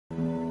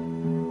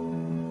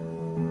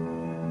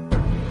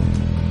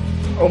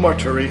Omar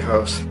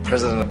Torrijos,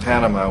 president of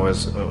Panama,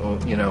 was,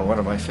 one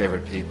of my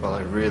favorite people.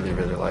 I really,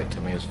 really liked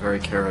him. He was very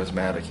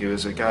charismatic. He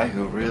was a guy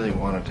who really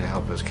wanted to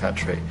help his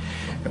country.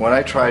 And when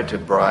I tried to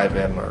bribe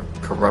him or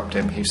corrupt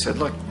him, he said,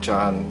 "Look,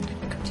 John,"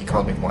 he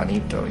called me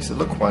Juanito. He said,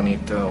 "Look,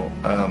 Juanito,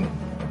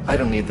 I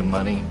don't need the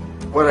money.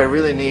 What I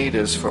really need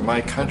is for my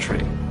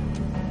country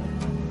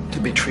to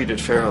be treated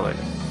fairly.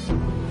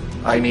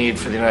 I need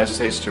for the United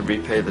States to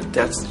repay the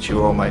debts that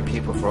you owe my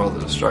people for all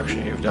the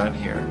destruction you've done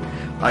here.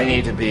 I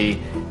need to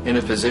be in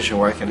a position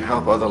where I can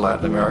help other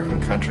Latin American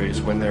countries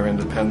win their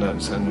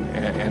independence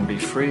and be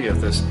free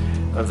of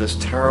this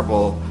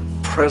terrible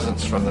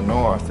presence from the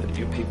north that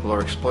you people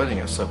are exploiting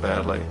us so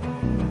badly.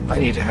 I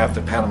need to have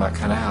the Panama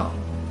Canal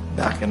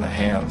back in the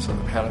hands of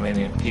the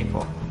Panamanian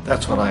people.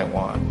 That's what I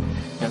want.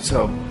 And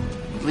so,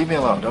 leave me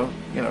alone.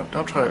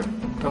 Don't try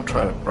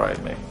to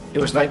bribe me."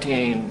 It was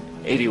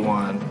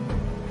 1981.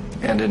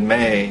 And in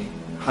May,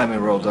 Jaime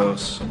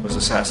Roldos was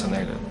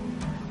assassinated.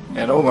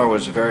 And Omar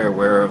was very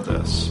aware of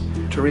this.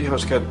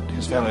 Torrijos got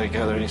his family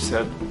together and he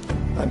said,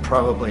 "I'm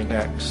probably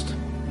next.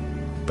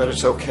 But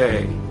it's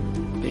okay,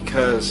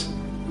 because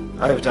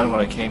I've done what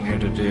I came here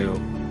to do.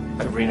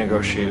 I've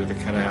renegotiated the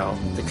canal.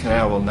 The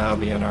canal will now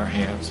be in our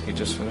hands." He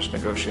just finished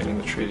negotiating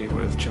the treaty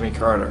with Jimmy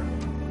Carter.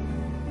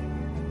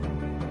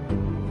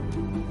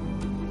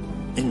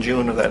 In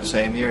June of that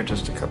same year,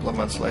 just a couple of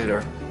months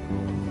later,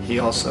 he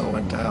also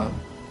went down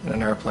in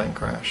an airplane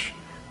crash,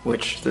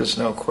 which there's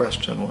no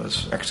question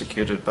was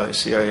executed by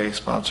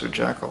CIA-sponsored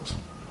jackals.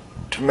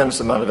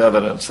 Tremendous amount of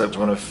evidence that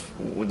one of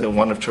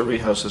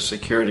Torrijos'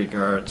 security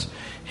guards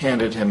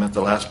handed him at the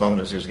last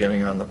moment as he was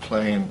getting on the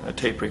plane a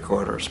tape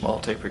recorder, a small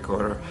tape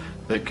recorder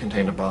that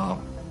contained a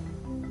bomb.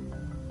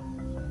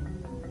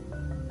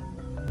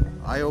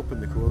 I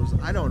open the coolers.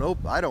 I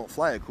don't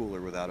fly a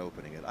cooler without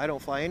opening it. I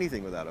don't fly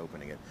anything without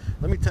opening it.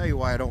 Let me tell you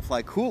why I don't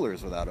fly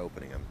coolers without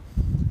opening them.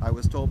 I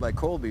was told by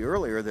Colby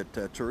earlier that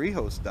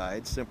Torrijos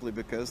died simply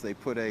because they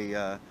put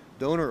a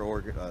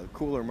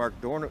cooler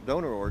marked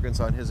donor organs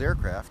on his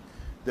aircraft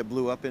that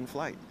blew up in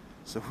flight.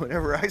 So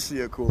whenever I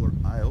see a cooler,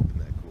 I open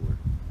that